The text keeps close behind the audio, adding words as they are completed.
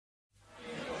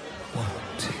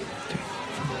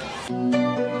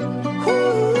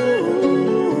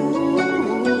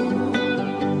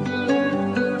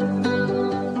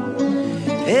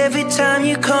Every time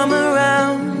you come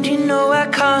around, you know I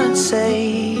can't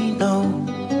say no.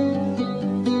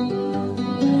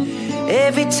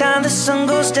 Every time the sun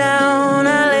goes down,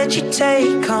 I let you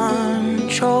take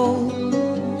control.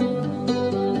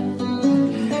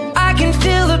 I can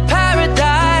feel the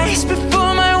paradise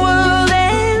before my world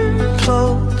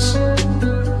implodes.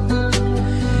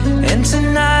 And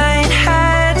tonight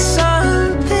had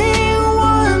something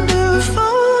wonderful.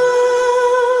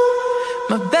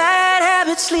 My bad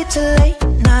habits lead to late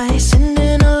nights,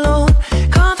 sitting alone,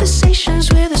 conversations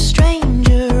with a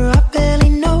stranger I barely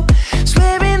know,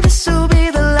 swearing this will be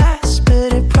the last,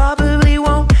 but it probably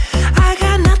won't. I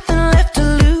got nothing left to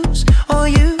lose or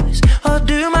use or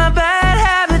do. My bad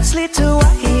habits lead to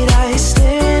white eyes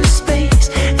staring into space,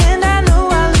 and I know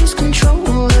I lose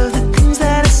control of the things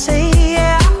that I say.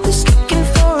 Yeah, I was looking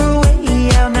for a way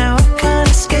out, now I can't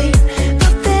escape.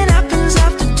 Nothing happens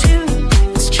after two.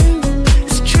 It's true,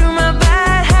 it's true. My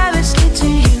bad habits lead to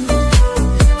you.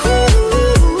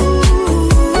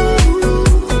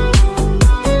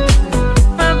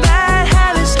 My bad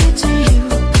habits lead to you.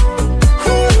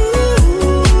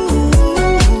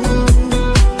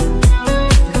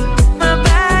 My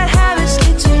bad habits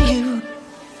lead to you.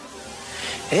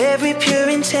 Every pure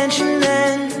intention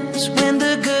ends when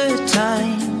the good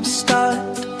times start.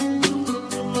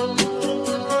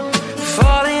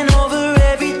 Falling over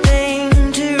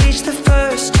everything to reach the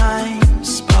first time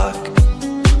spark.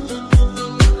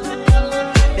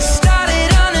 It started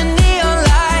under neon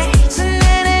lights and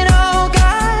then it all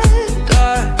got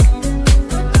dark.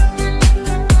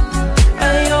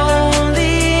 I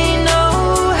only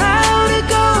know how to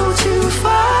go too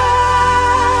far.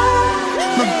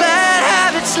 My bad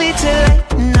habits lead to late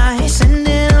nights,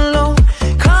 sitting alone,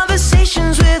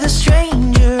 conversations with a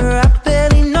stranger I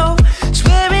barely know,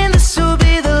 swearing this will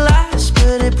be the last,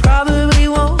 but it probably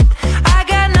won't. I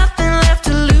got nothing left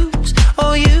to lose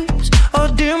or use or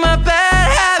do. My bad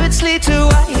habits lead to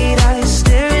white eyes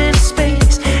staring into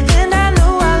space, and I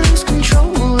know I lose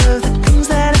control of the things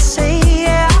that I say.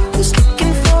 Yeah, I was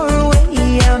looking for a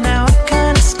way out, now I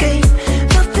can't escape.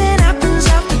 Nothing happens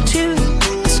after two.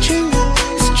 It's true,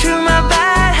 it's true. My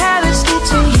bad habits lead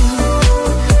to you.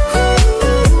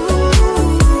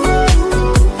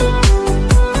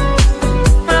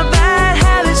 My bad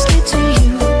habits lead to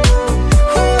you.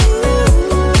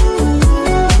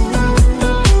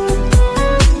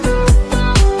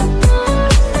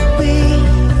 We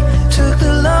took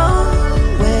the long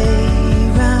way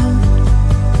round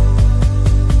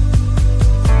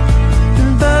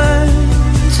and burned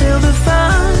till the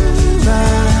fun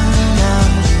ran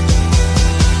out.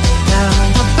 Now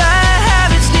my bad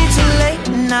habits lead to late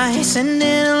nights, sitting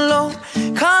alone,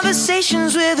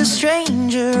 conversations with a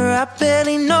stranger I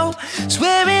barely know,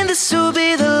 swearing this will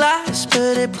be the last,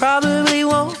 but it probably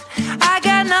won't. I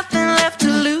got nothing left to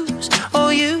lose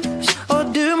or use or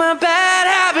do. My bad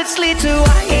habits lead to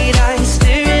white eyes